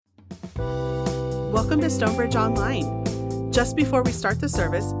Welcome to Stonebridge Online. Just before we start the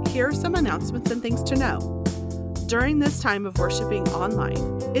service, here are some announcements and things to know. During this time of worshiping online,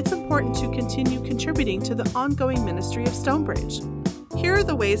 it's important to continue contributing to the ongoing ministry of Stonebridge. Here are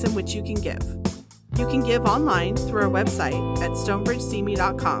the ways in which you can give. You can give online through our website at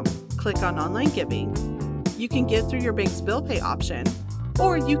stonebridgecme.com. Click on Online Giving. You can give through your bank's bill pay option,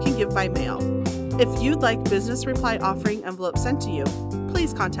 or you can give by mail. If you'd like business reply offering envelopes sent to you,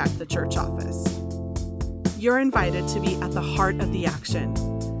 please contact the church office. You're invited to be at the heart of the action.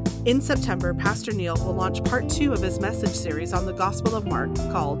 In September, Pastor Neil will launch part 2 of his message series on the Gospel of Mark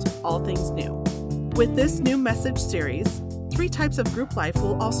called All Things New. With this new message series, 3 types of group life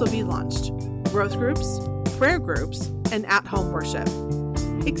will also be launched: growth groups, prayer groups, and at-home worship.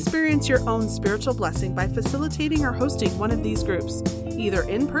 Experience your own spiritual blessing by facilitating or hosting one of these groups, either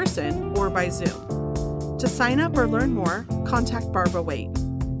in person or by Zoom. To sign up or learn more, contact Barbara Waite.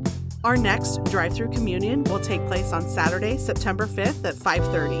 Our next drive-through communion will take place on Saturday, September 5th at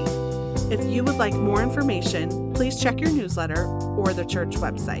 5:30. If you would like more information, please check your newsletter or the church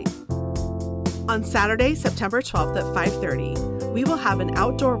website. On Saturday, September 12th at 5:30, we will have an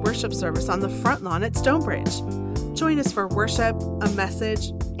outdoor worship service on the front lawn at Stonebridge. Join us for worship, a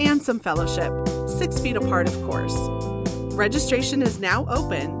message, and some fellowship, 6 feet apart, of course. Registration is now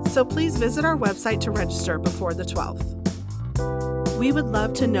open, so please visit our website to register before the 12th. We would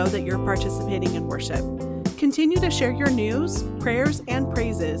love to know that you're participating in worship. Continue to share your news, prayers, and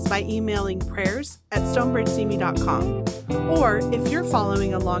praises by emailing prayers@stonebridgecme.com. Or if you're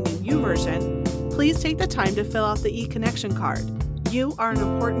following along in YouVersion, please take the time to fill out the eConnection card. You are an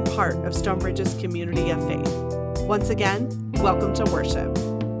important part of Stonebridge's community of faith. Once again, welcome to worship.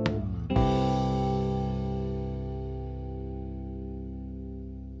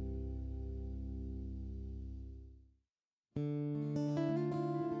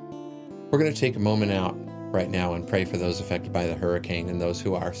 We're going to take a moment out right now and pray for those affected by the hurricane and those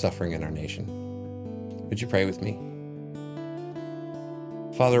who are suffering in our nation. Would you pray with me?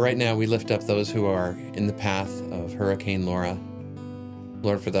 Father, right now we lift up those who are in the path of Hurricane Laura.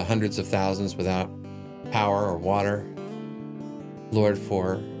 Lord, for the hundreds of thousands without power or water. Lord,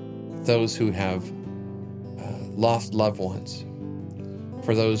 for those who have lost loved ones.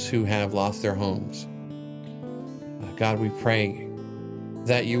 For those who have lost their homes. God, we pray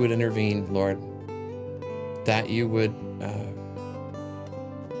that you would intervene, Lord, that you would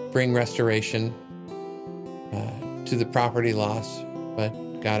bring restoration to the property loss. But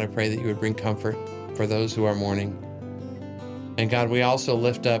God, I pray that you would bring comfort for those who are mourning. And God, we also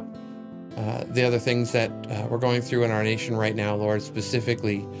lift up the other things that we're going through in our nation right now, Lord,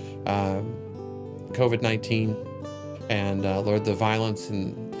 specifically COVID-19 and, Lord, the violence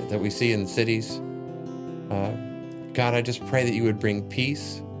that we see in cities. God, I just pray that you would bring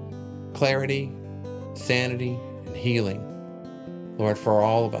peace, clarity, sanity, and healing, Lord, for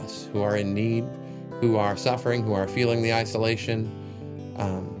all of us who are in need, who are suffering, who are feeling the isolation.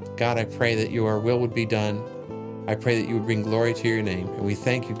 God, I pray that your will would be done. I pray that you would bring glory to your name. And we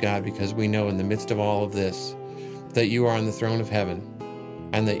thank you, God, because we know in the midst of all of this that you are on the throne of heaven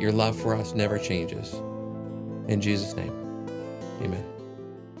and that your love for us never changes. In Jesus' name, amen.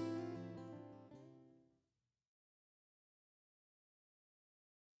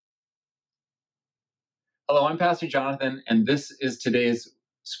 Hello, I'm Pastor Jonathan, and this is today's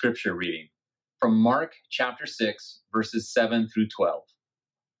scripture reading from Mark chapter 6, verses 7 through 12.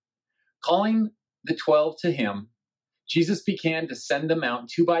 Calling the 12 to him, Jesus began to send them out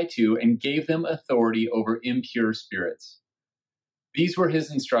 2 by 2 and gave them authority over impure spirits. These were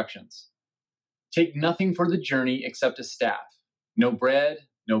his instructions. Take nothing for the journey except a staff, no bread,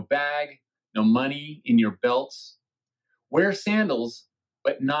 no bag, no money in your belts. Wear sandals,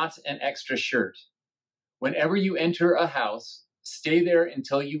 but not an extra shirt. Whenever you enter a house, stay there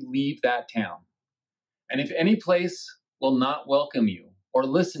until you leave that town. And if any place will not welcome you or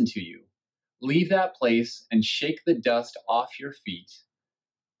listen to you, leave that place and shake the dust off your feet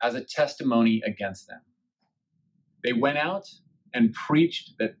as a testimony against them. They went out and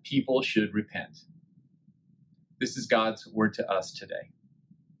preached that people should repent. This is God's word to us today.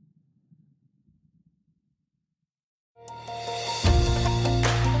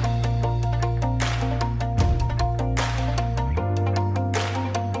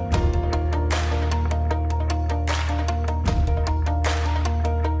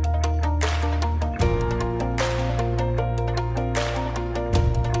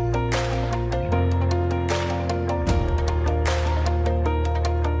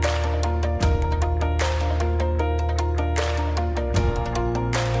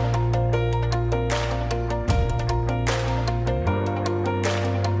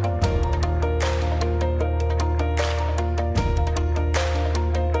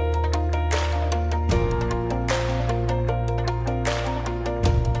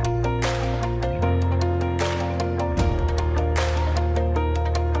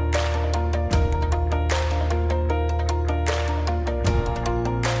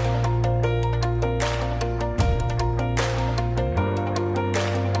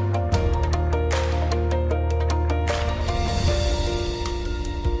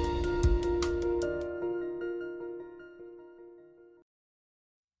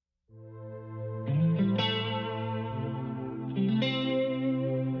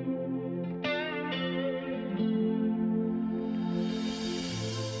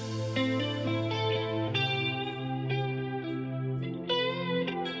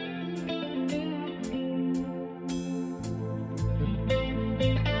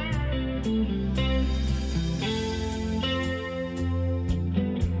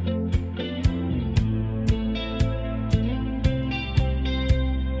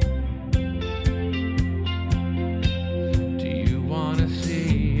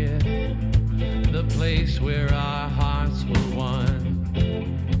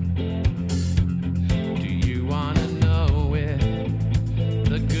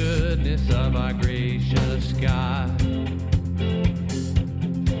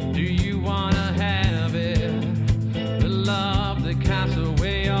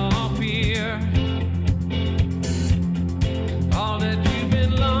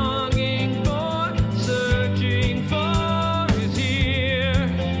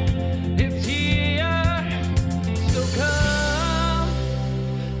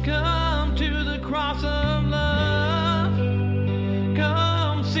 cross of love.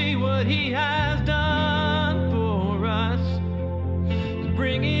 Come see what he has done for us. He's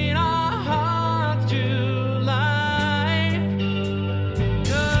bringing our hearts to life.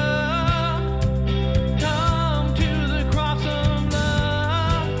 Come to the cross of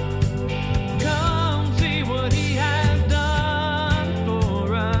love. Come see what he has done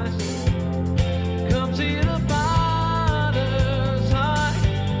for us. Come see the Father's heart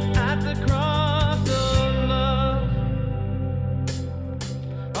at the cross of love.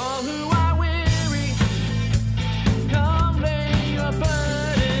 All who are weary, come lay your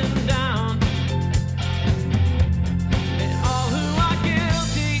burden down. And all who are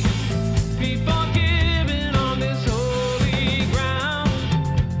guilty, be forgiven on this holy ground.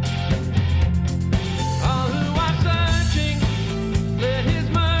 All who are searching, let his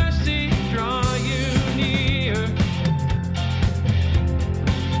mercy draw you near.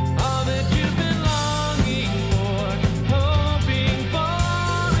 All that you've been longing for, hoping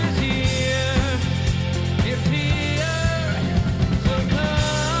for is here. It's here. So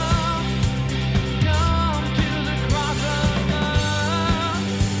come to the cross of love.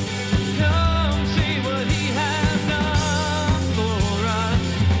 Come see what he has done for us.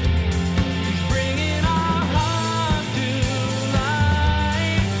 He's bringing our heart to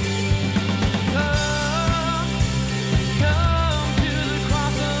life. Come to the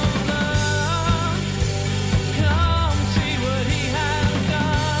cross of love. Come see what he has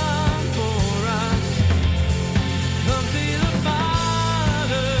done for us. Come see the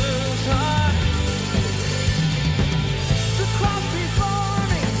Father's heart. The cross before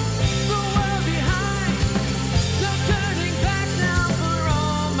me, the world behind. No turning back now for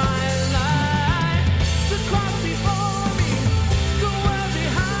all my life. The cross before me, the world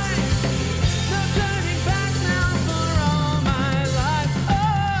behind. No turning back now for all my life.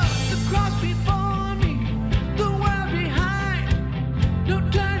 Oh, the cross before me, the world behind. No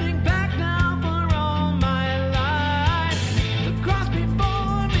turning back now for all my life. The cross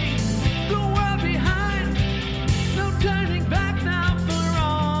before me, the world behind. No turning back now for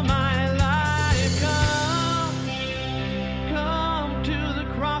all my life. Come to the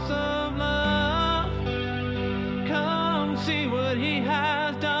cross of love. Come see what he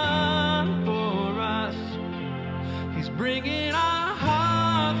has done for us. He's bringing our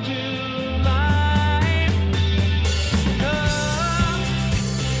hearts to life. Come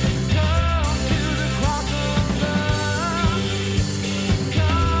to the cross of love.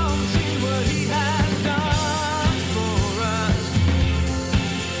 Come see what he has done for us.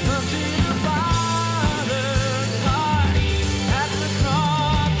 Come see the Father's heart at the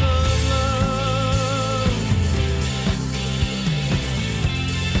cross of love.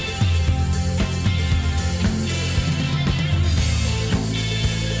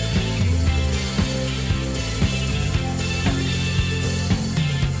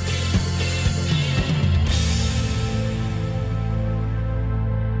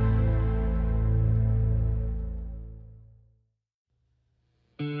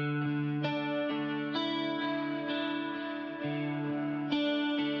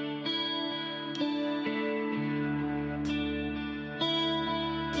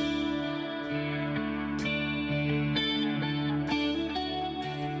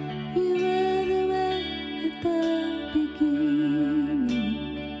 You were the way at the beginning,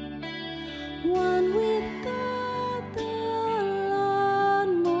 one with God the Lord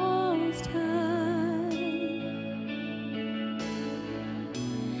Most High.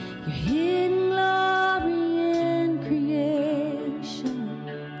 Your hidden glory in creation,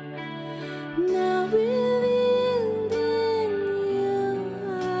 now revealed in you,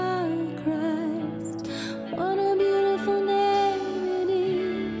 our Christ. What a beautiful name it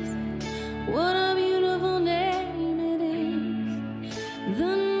is. What a beautiful name it is.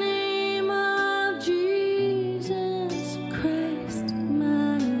 The name of Jesus Christ,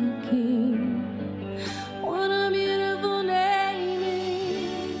 my King. What a beautiful name it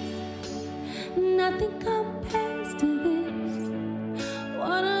is. Nothing compares to this.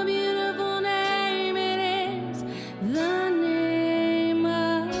 What a beautiful name it is. The name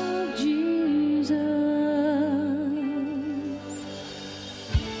of Jesus.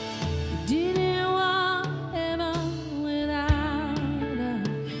 You didn't want heaven without us.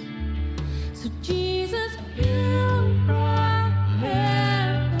 So Jesus, you brought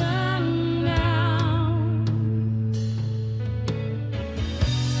heaven down.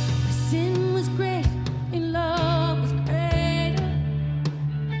 Sin was great in love.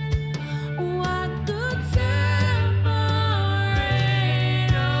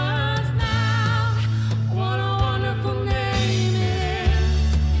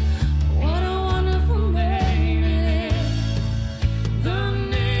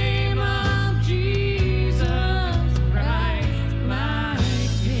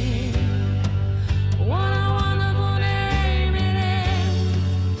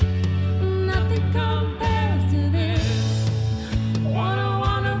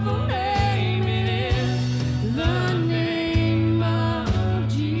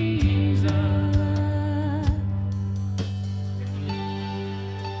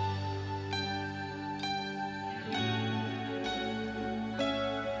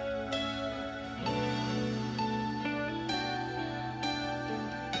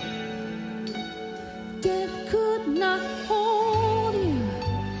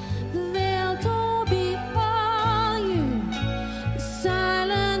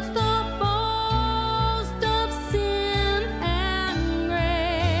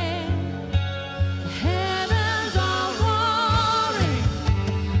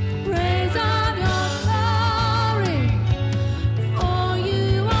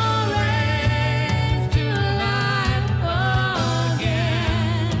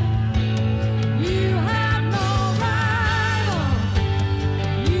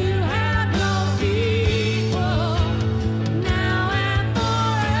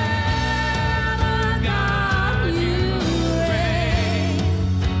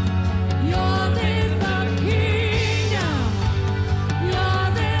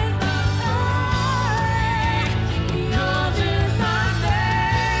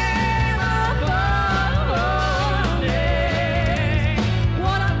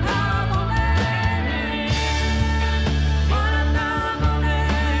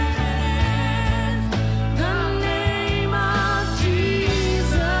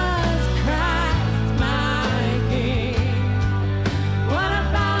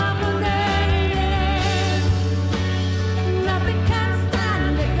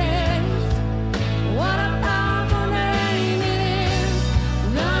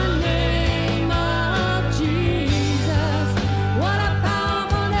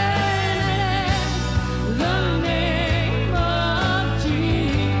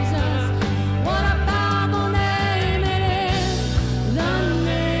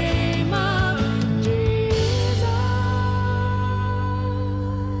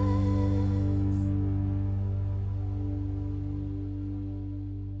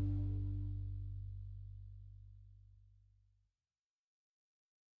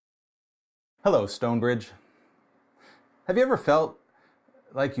 Hello, Stonebridge. Have you ever felt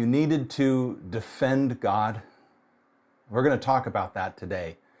like you needed to defend God? We're going to talk about that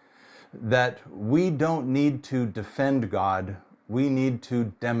today. That we don't need to defend God, we need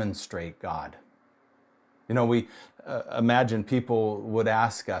to demonstrate God. You know, we imagine people would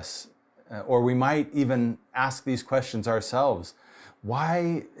ask us, or we might even ask these questions ourselves.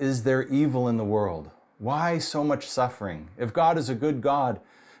 Why is there evil in the world? Why so much suffering? If God is a good God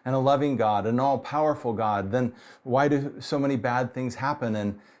and a loving God, an all-powerful God, then why do so many bad things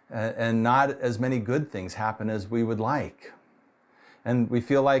happen and not as many good things happen as we would like? And we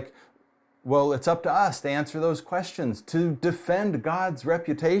feel like, well, it's up to us to answer those questions, to defend God's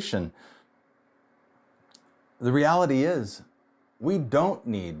reputation. The reality is, we don't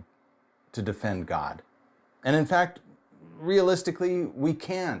need to defend God. And in fact, realistically, we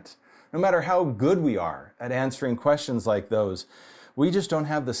can't. No matter how good we are at answering questions like those, we just don't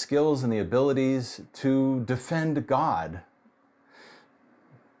have the skills and the abilities to defend God.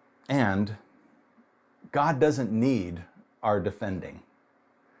 And God doesn't need our defending.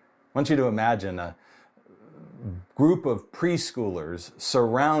 I want you to imagine a group of preschoolers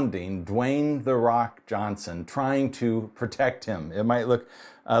surrounding Dwayne "The Rock" Johnson, trying to protect him. It might look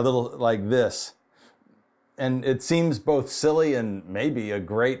a little like this. And it seems both silly and maybe a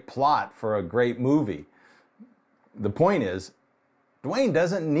great plot for a great movie. The point is, Dwayne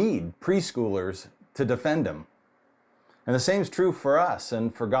doesn't need preschoolers to defend him. And the same is true for us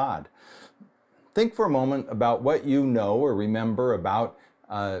and for God. Think for a moment about what you know or remember about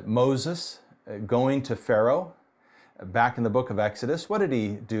Moses going to Pharaoh back in the book of Exodus. What did he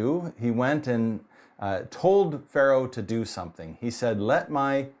do? He went and told Pharaoh to do something. He said, "Let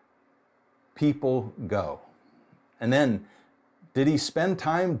my people go." And then, did he spend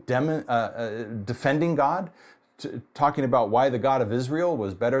time defending God? Talking about why the God of Israel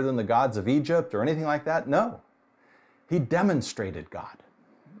was better than the gods of Egypt or anything like that? No. He demonstrated God.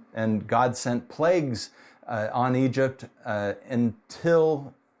 And God sent plagues on Egypt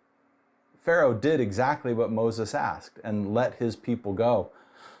until Pharaoh did exactly what Moses asked and let his people go.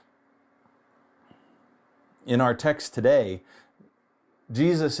 In our text today,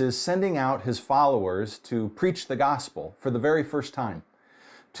 Jesus is sending out his followers to preach the gospel for the very first time,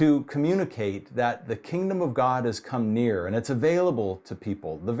 to communicate that the kingdom of God has come near and it's available to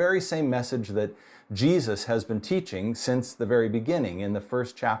people. The very same message that Jesus has been teaching since the very beginning in the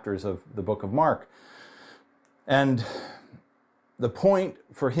first chapters of the book of Mark. And the point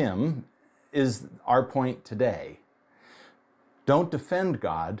for him is our point today. Don't defend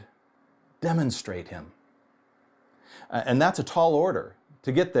God, demonstrate him. And that's a tall order.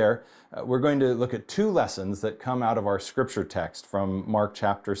 To get there, we're going to look at two lessons that come out of our scripture text from Mark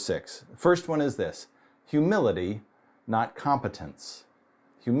chapter 6. The first one is this: humility, not competence.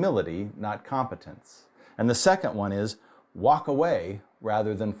 Humility, not competence. And the second one is walk away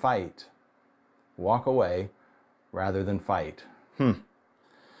rather than fight. Walk away rather than fight.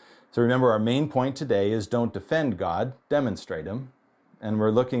 So remember, our main point today is don't defend God, demonstrate him. And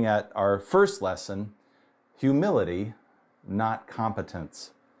we're looking at our first lesson, humility, not competence.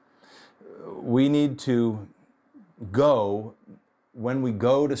 We need to go, when we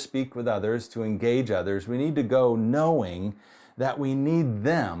go to speak with others, to engage others, we need to go knowing that we need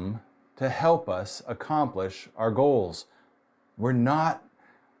them to help us accomplish our goals. We're not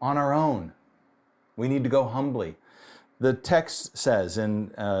on our own. We need to go humbly. The text says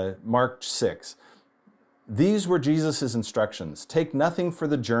in Mark 6, these were Jesus' instructions. Take nothing for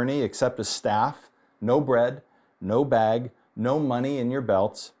the journey except a staff, no bread, no bag, no money in your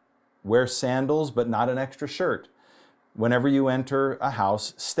belts. Wear sandals, but not an extra shirt. Whenever you enter a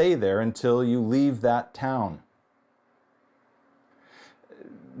house, stay there until you leave that town.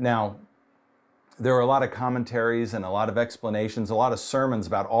 Now, there are a lot of commentaries and a lot of explanations, a lot of sermons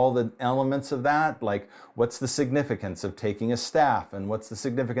about all the elements of that, like what's the significance of taking a staff and what's the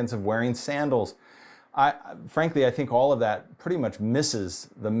significance of wearing sandals. Frankly, I think all of that pretty much misses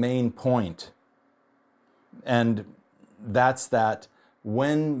the main point. And that's that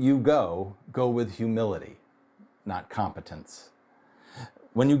when you go with humility, not competence.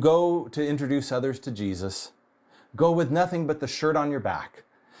 When you go to introduce others to Jesus, go with nothing but the shirt on your back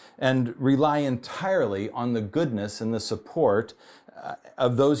and rely entirely on the goodness and the support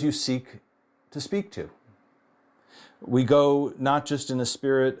of those you seek to speak to. We go not just in a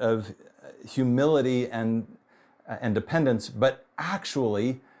spirit of humility and dependence, but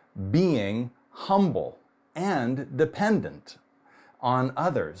actually being humble and dependent on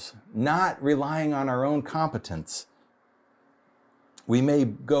others, not relying on our own competence. We may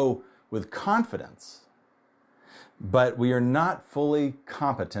go with confidence, but we are not fully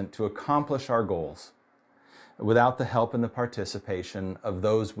competent to accomplish our goals without the help and the participation of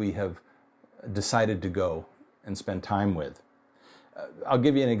those we have decided to go and spend time with. I'll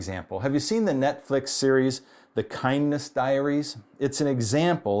give you an example. Have you seen the Netflix series, The Kindness Diaries? It's an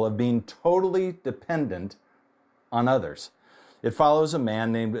example of being totally dependent on others. It follows a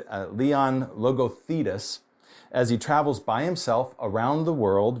man named Leon Logothetis as he travels by himself around the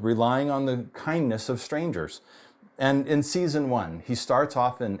world, relying on the kindness of strangers. And in season 1, he starts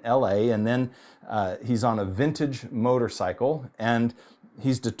off in LA, and then he's on a vintage motorcycle, and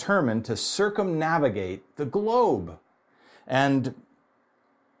he's determined to circumnavigate the globe. And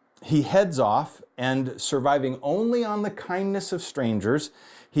he heads off, and surviving only on the kindness of strangers,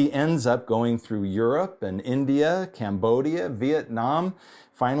 he ends up going through Europe and India, Cambodia, Vietnam.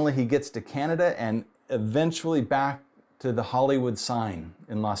 Finally, he gets to Canada and eventually back to the Hollywood sign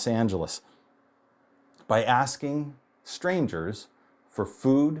in Los Angeles by asking strangers for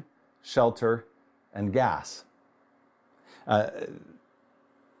food, shelter, and gas.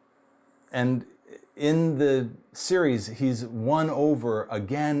 And in the series, he's won over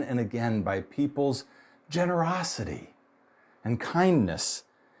again and again by people's generosity and kindness.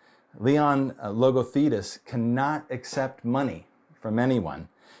 Leon Logothetis cannot accept money from anyone.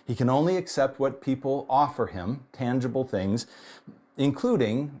 He can only accept what people offer him, tangible things,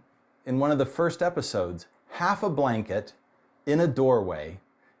 including, in one of the first episodes, half a blanket in a doorway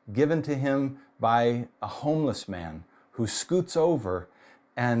given to him by a homeless man who scoots over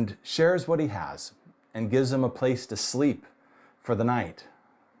and shares what he has and gives him a place to sleep for the night.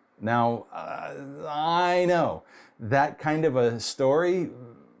 Now, I know that kind of a story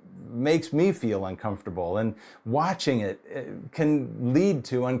makes me feel uncomfortable, and watching it can lead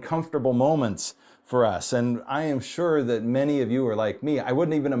to uncomfortable moments for us. And I am sure that many of you are like me. I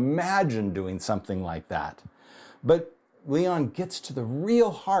wouldn't even imagine doing something like that. But Leon gets to the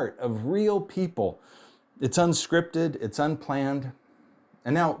real heart of real people. It's unscripted, it's unplanned.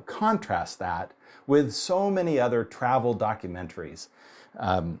 And now contrast that with so many other travel documentaries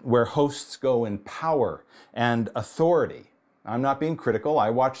where hosts go in power and authority. I'm not being critical.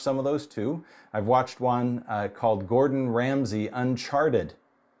 I watched some of those too. I've watched one called Gordon Ramsay Uncharted.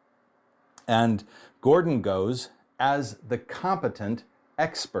 And Gordon goes as the competent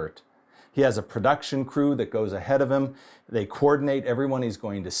expert. He has a production crew that goes ahead of him. They coordinate everyone he's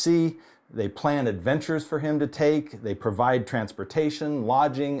going to see. They plan adventures for him to take. They provide transportation,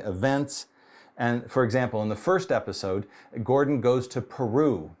 lodging, events. And for example, in the first episode, Gordon goes to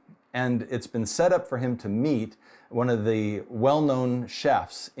Peru, and it's been set up for him to meet one of the well-known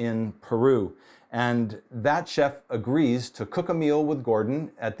chefs in Peru. And that chef agrees to cook a meal with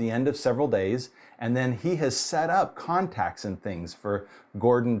Gordon at the end of several days. And then he has set up contacts and things for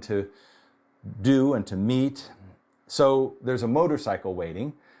Gordon to do and to meet. So there's a motorcycle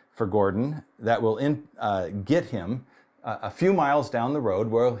waiting for Gordon that will get him a few miles down the road,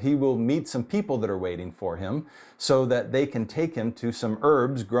 where he will meet some people that are waiting for him so that they can take him to some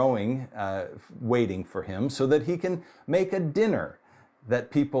herbs growing, waiting for him, so that he can make a dinner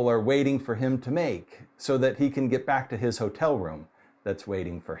that people are waiting for him to make, so that he can get back to his hotel room that's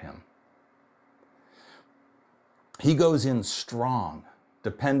waiting for him. He goes in strong,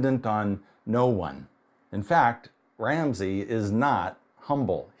 dependent on no one. In fact, Ramsay is not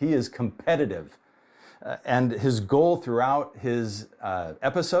humble. He is competitive. And his goal throughout his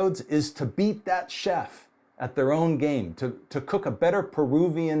episodes is to beat that chef at their own game, to cook a better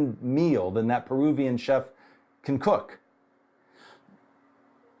Peruvian meal than that Peruvian chef can cook.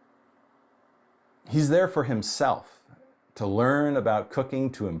 He's there for himself, to learn about cooking,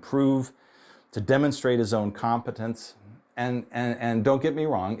 to improve, to demonstrate his own competence. And don't get me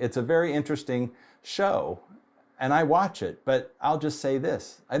wrong, it's a very interesting show. And I watch it, but I'll just say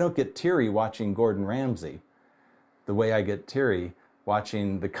this. I don't get teary watching Gordon Ramsay the way I get teary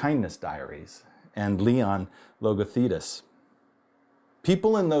watching The Kindness Diaries and Leon Logothetis.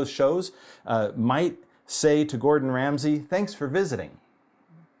 People in those shows might say to Gordon Ramsay, "Thanks for visiting."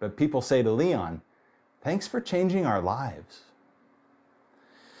 But people say to Leon, "Thanks for changing our lives."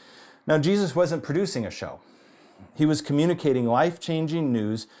 Now, Jesus wasn't producing a show. He was communicating life-changing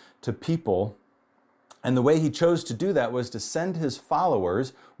news to people. And the way he chose to do that was to send his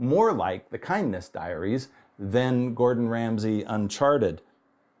followers more like The Kindness Diaries than Gordon Ramsay Uncharted.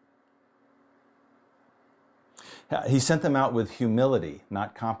 He sent them out with humility,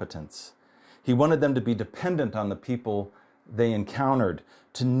 not competence. He wanted them to be dependent on the people they encountered,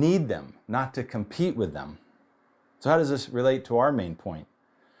 to need them, not to compete with them. So how does this relate to our main point?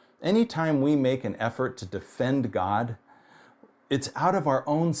 Anytime we make an effort to defend God, it's out of our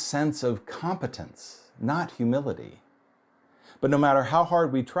own sense of competence, not humility. But no matter how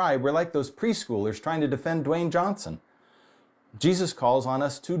hard we try, we're like those preschoolers trying to defend Dwayne Johnson. Jesus calls on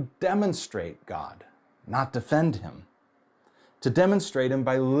us to demonstrate God, not defend him. To demonstrate him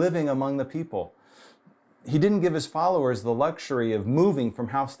by living among the people. He didn't give his followers the luxury of moving from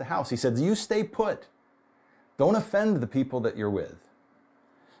house to house. He said, you stay put. Don't offend the people that you're with.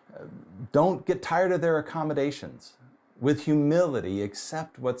 Don't get tired of their accommodations. With humility,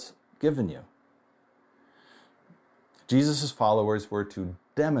 accept what's given you. Jesus' followers were to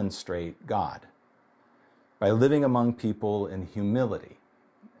demonstrate God by living among people in humility,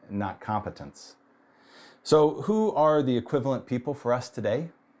 not competence. So who are the equivalent people for us today?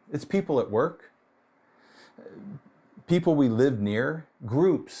 It's people at work, people we live near,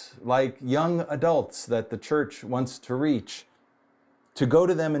 groups like young adults that the church wants to reach. To go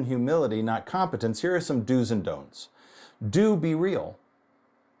to them in humility, not competence, here are some do's and don'ts. Do be real.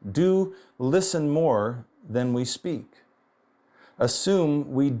 Do listen more than we speak.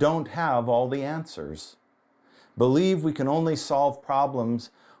 Assume we don't have all the answers. Believe we can only solve problems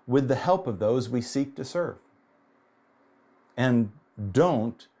with the help of those we seek to serve. And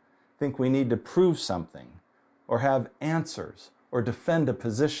don't think we need to prove something or have answers or defend a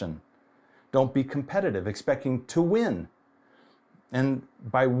position. Don't be competitive, expecting to win. And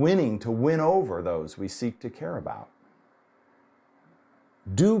by winning, to win over those we seek to care about.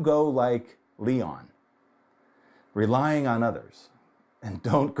 Do go like Leon, relying on others. And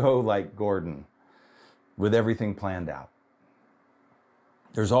don't go like Gordon, with everything planned out.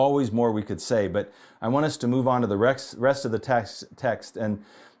 There's always more we could say, but I want us to move on to the rest of the text and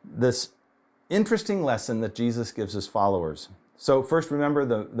this interesting lesson that Jesus gives his followers. So first, remember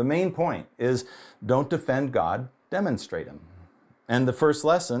the main point is don't defend God, demonstrate him. And the first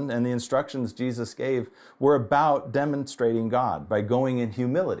lesson and the instructions Jesus gave were about demonstrating God by going in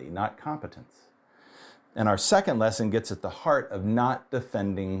humility, not competence. And our second lesson gets at the heart of not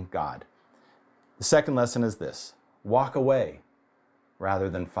defending God. The second lesson is this: walk away rather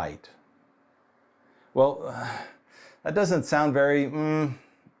than fight. Well, that doesn't sound very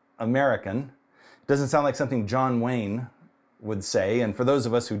American. It doesn't sound like something John Wayne would say. And for those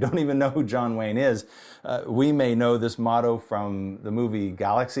of us who don't even know who John Wayne is, we may know this motto from the movie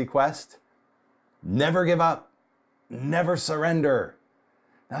Galaxy Quest: never give up, never surrender.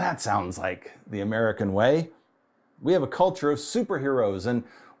 Now that sounds like the American way. We have a culture of superheroes and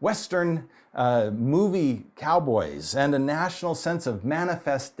Western movie cowboys and a national sense of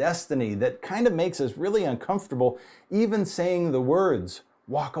manifest destiny that kind of makes us really uncomfortable even saying the words,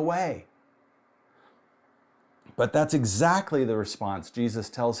 walk away. But that's exactly the response Jesus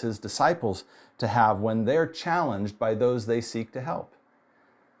tells his disciples to have when they're challenged by those they seek to help.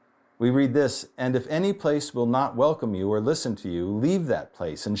 We read this, and if any place will not welcome you or listen to you, leave that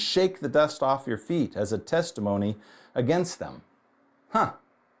place and shake the dust off your feet as a testimony against them.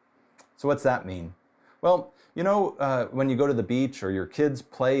 So what's that mean? Well, you know, when you go to the beach or your kids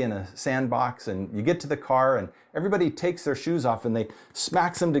play in a sandbox and you get to the car and everybody takes their shoes off and they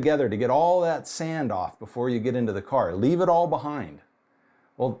smacks them together to get all that sand off before you get into the car. Leave it all behind.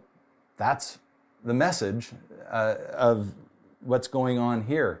 Well, that's the message of what's going on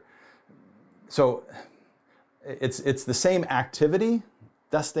here. So it's the same activity,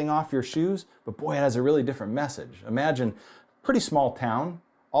 dusting off your shoes, but boy, it has a really different message. Imagine a pretty small town,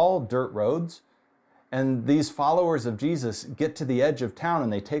 all dirt roads, and these followers of Jesus get to the edge of town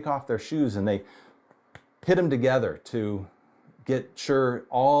and they take off their shoes and they pit them together to get sure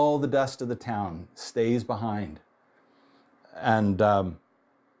all the dust of the town stays behind. And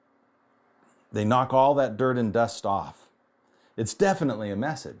they knock all that dirt and dust off. It's definitely a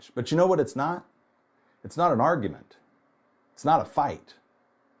message. But you know what it's not? It's not an argument. It's not a fight.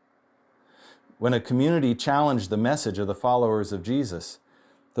 When a community challenged the message of the followers of Jesus,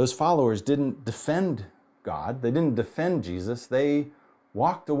 those followers didn't defend God. They didn't defend Jesus. They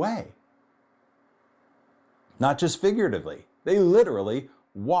walked away. Not just figuratively. They literally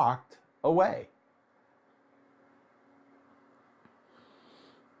walked away.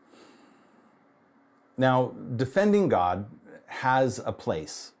 Now, defending God has a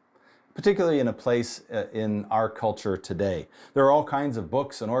place, particularly in a place in our culture today. There are all kinds of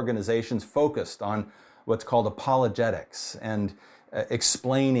books and organizations focused on what's called apologetics and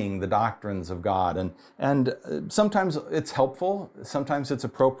explaining the doctrines of God. And sometimes it's helpful, sometimes it's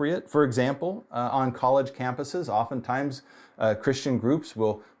appropriate. For example, on college campuses, oftentimes Christian groups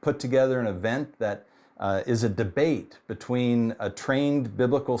will put together an event that is a debate between a trained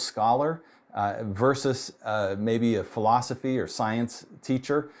biblical scholar versus maybe a philosophy or science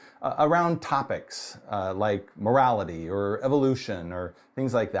teacher around topics like morality or evolution or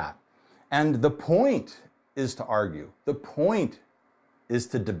things like that. And the point is to argue. The point is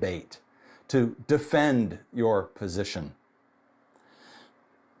to debate, to defend your position.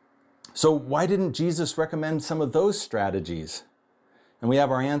 So why didn't Jesus recommend some of those strategies? And we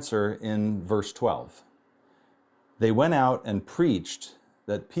have our answer in verse 12. They went out and preached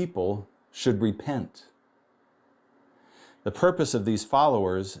that people should repent. The purpose of these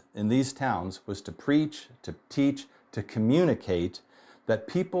followers in these towns was to preach, to teach, to communicate that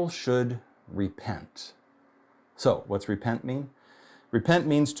people should repent. So, what's repent mean? Repent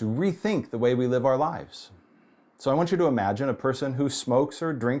means to rethink the way we live our lives. So I want you to imagine a person who smokes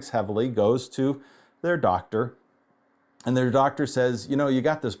or drinks heavily goes to their doctor, and their doctor says, you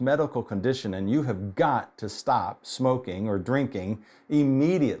got this medical condition and you have got to stop smoking or drinking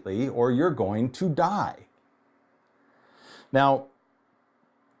immediately or you're going to die. Now,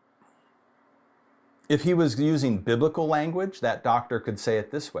 if he was using biblical language, that doctor could say it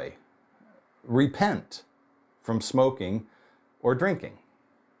this way: repent from smoking or drinking.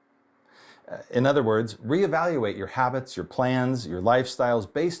 In other words, reevaluate your habits, your plans, your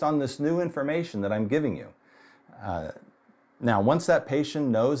lifestyles based on this new information that I'm giving you. Now, once that patient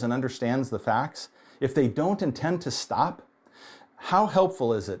knows and understands the facts, if they don't intend to stop, how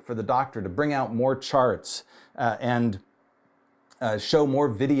helpful is it for the doctor to bring out more charts and show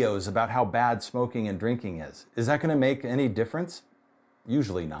more videos about how bad smoking and drinking is? Is that going to make any difference?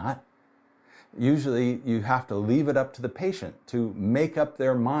 Usually not. Usually you have to leave it up to the patient to make up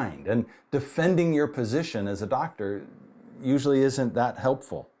their mind, and defending your position as a doctor usually isn't that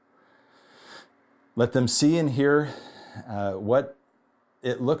helpful. Let them see and hear what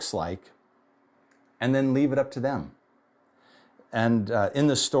it looks like, and then leave it up to them. And in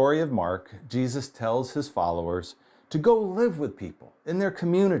the story of Mark, Jesus tells his followers to go live with people in their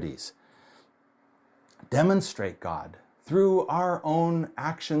communities, demonstrate God through our own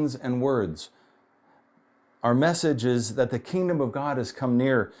actions and words. Our message is that the kingdom of God has come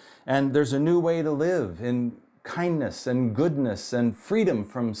near, and there's a new way to live in kindness and goodness and freedom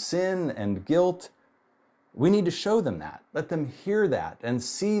from sin and guilt. We need to show them that. Let them hear that and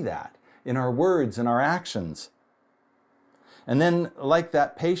see that in our words and our actions. And then, like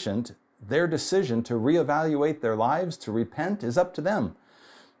that patient, their decision to reevaluate their lives, to repent, is up to them.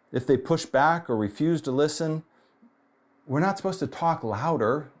 If they push back or refuse to listen, we're not supposed to talk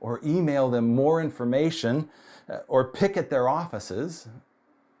louder or email them more information or picket their offices.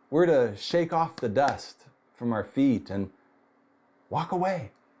 We're to shake off the dust from our feet and walk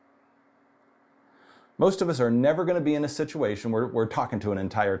away. Most of us are never going to be in a situation where we're talking to an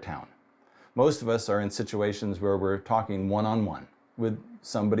entire town. Most of us are in situations where we're talking one-on-one with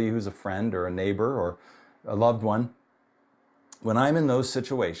somebody who's a friend or a neighbor or a loved one. When I'm in those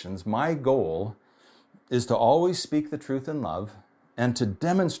situations, my goal is to always speak the truth in love and to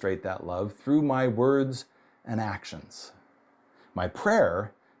demonstrate that love through my words and actions. My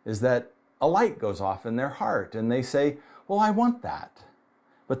prayer is that a light goes off in their heart and they say, well, I want that.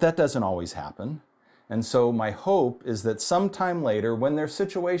 But that doesn't always happen. And so my hope is that sometime later, when their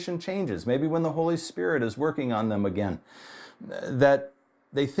situation changes, maybe when the Holy Spirit is working on them again, that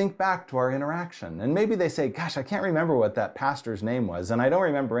they think back to our interaction. And maybe they say, gosh, I can't remember what that pastor's name was, and I don't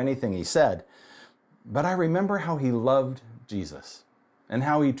remember anything he said, but I remember how he loved Jesus and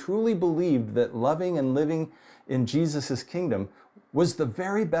how he truly believed that loving and living in Jesus' kingdom was the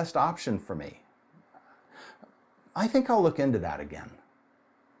very best option for me. I think I'll look into that again.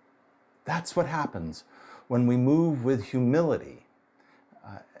 That's what happens when we move with humility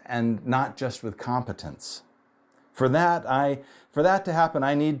and not just with competence. For that to happen,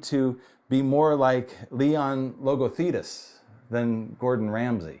 I need to be more like Leon Logothetis than Gordon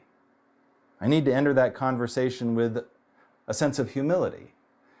Ramsay. I need to enter that conversation with a sense of humility,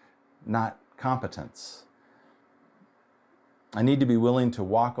 not competence. I need to be willing to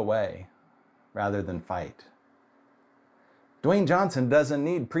walk away rather than fight. Dwayne Johnson doesn't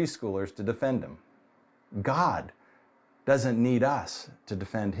need preschoolers to defend him. God doesn't need us to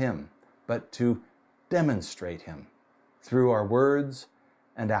defend him, but to demonstrate him through our words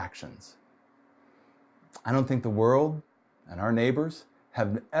and actions. I don't think the world and our neighbors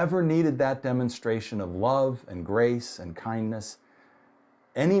have ever needed that demonstration of love and grace and kindness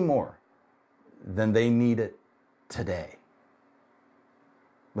any more than they need it today.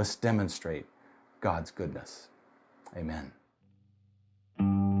 Let's demonstrate God's goodness. Amen.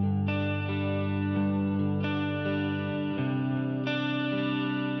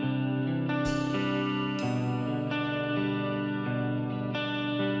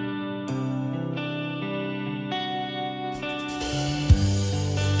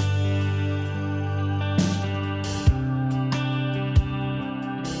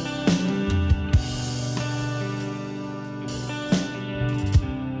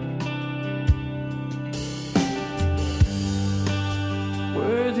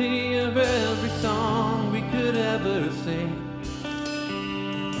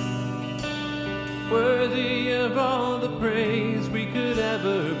 worthy of all the praise we could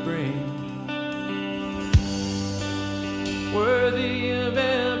ever bring, worthy of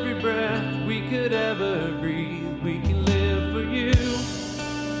every breath we could ever breathe. We can live for you.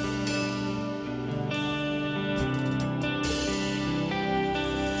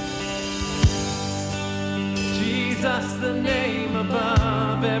 Jesus, the name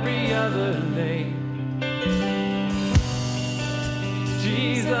above every other name.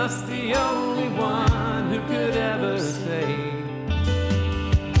 Jesus, the only one who could ever save.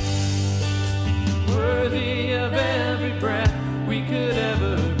 Worthy of every breath we could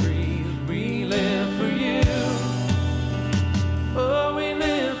ever breathe. We live for you. Oh, we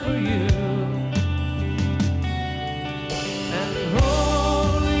live for you. And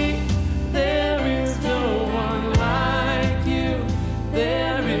holy, there is no one like you.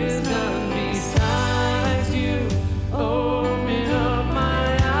 There is none besides you. Open up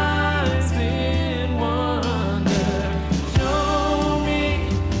my eyes in wonder. Show me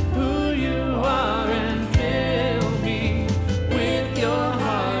who you are and fill me with your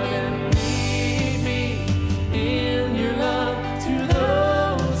heart and lead me in your love to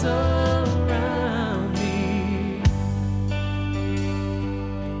those around me.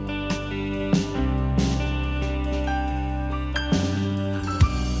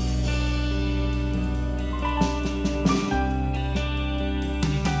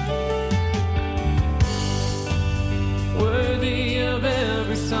 Worthy of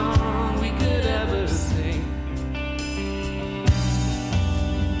every song we could ever sing,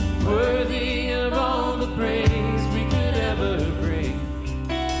 worthy of all the praise we could ever bring,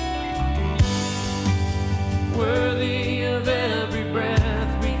 worthy of every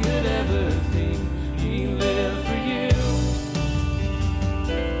breath we could ever sing. We live for you,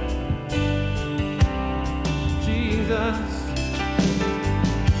 Jesus.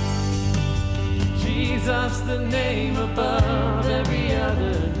 Jesus, the name above every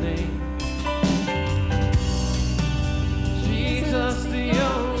other name. Jesus, the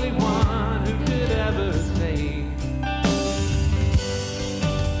only one who could ever save.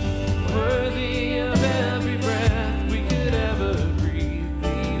 Worthy of every breath we could ever breathe.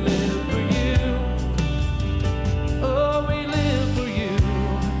 We live for you. Oh, we live for you.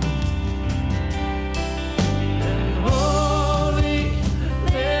 And holy,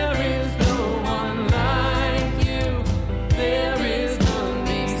 there is no one like you. There is none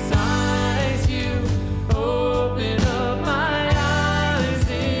beside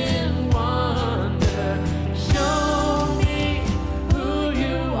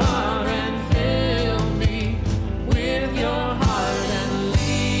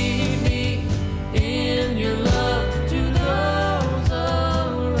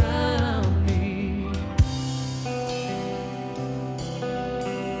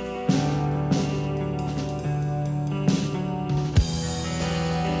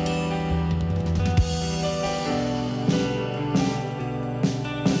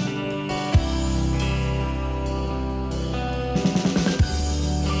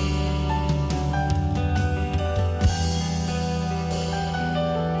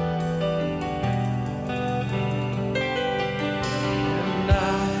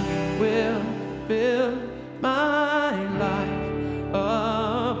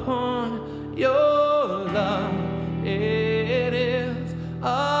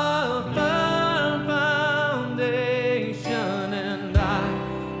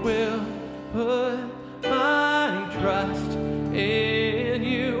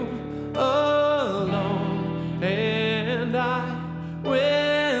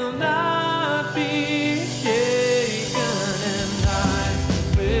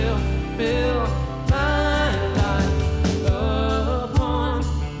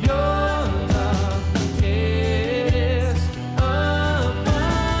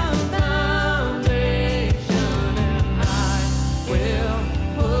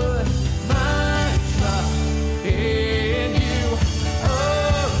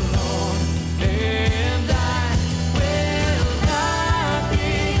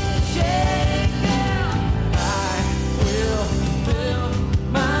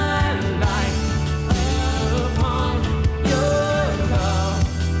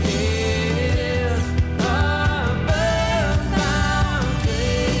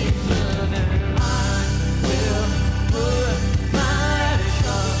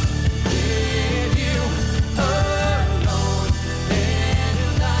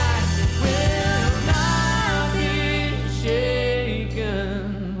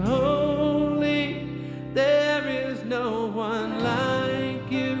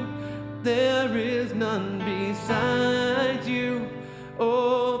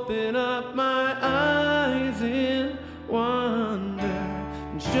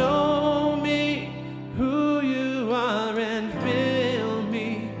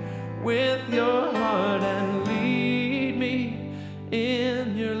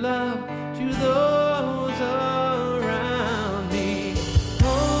your love to those around me.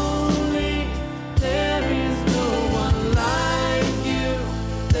 Holy, there is no one like you.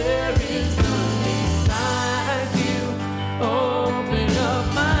 There is none beside you. Open up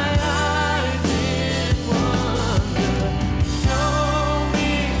my eyes in wonder. Show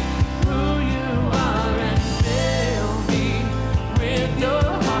me who you are and fill me with your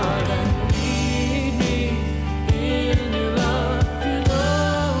heart and lead me in your love to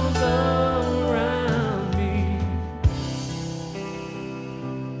those around me.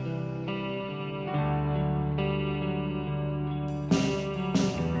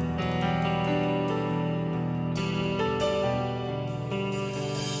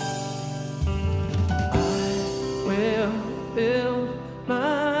 I will build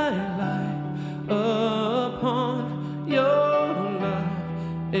my life upon your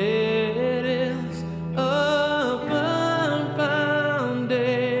love. It is a firm foundation,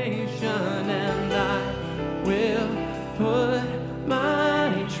 and I will put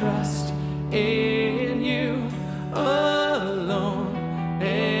my trust in you alone,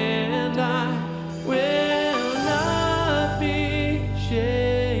 and I will not be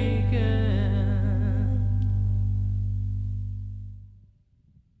shaken.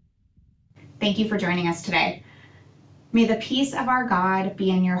 Thank you for joining us today. May the peace of our God be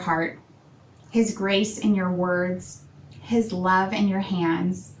in your heart, His grace in your words, His love in your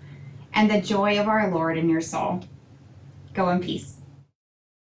hands, and the joy of our Lord in your soul. Go in peace.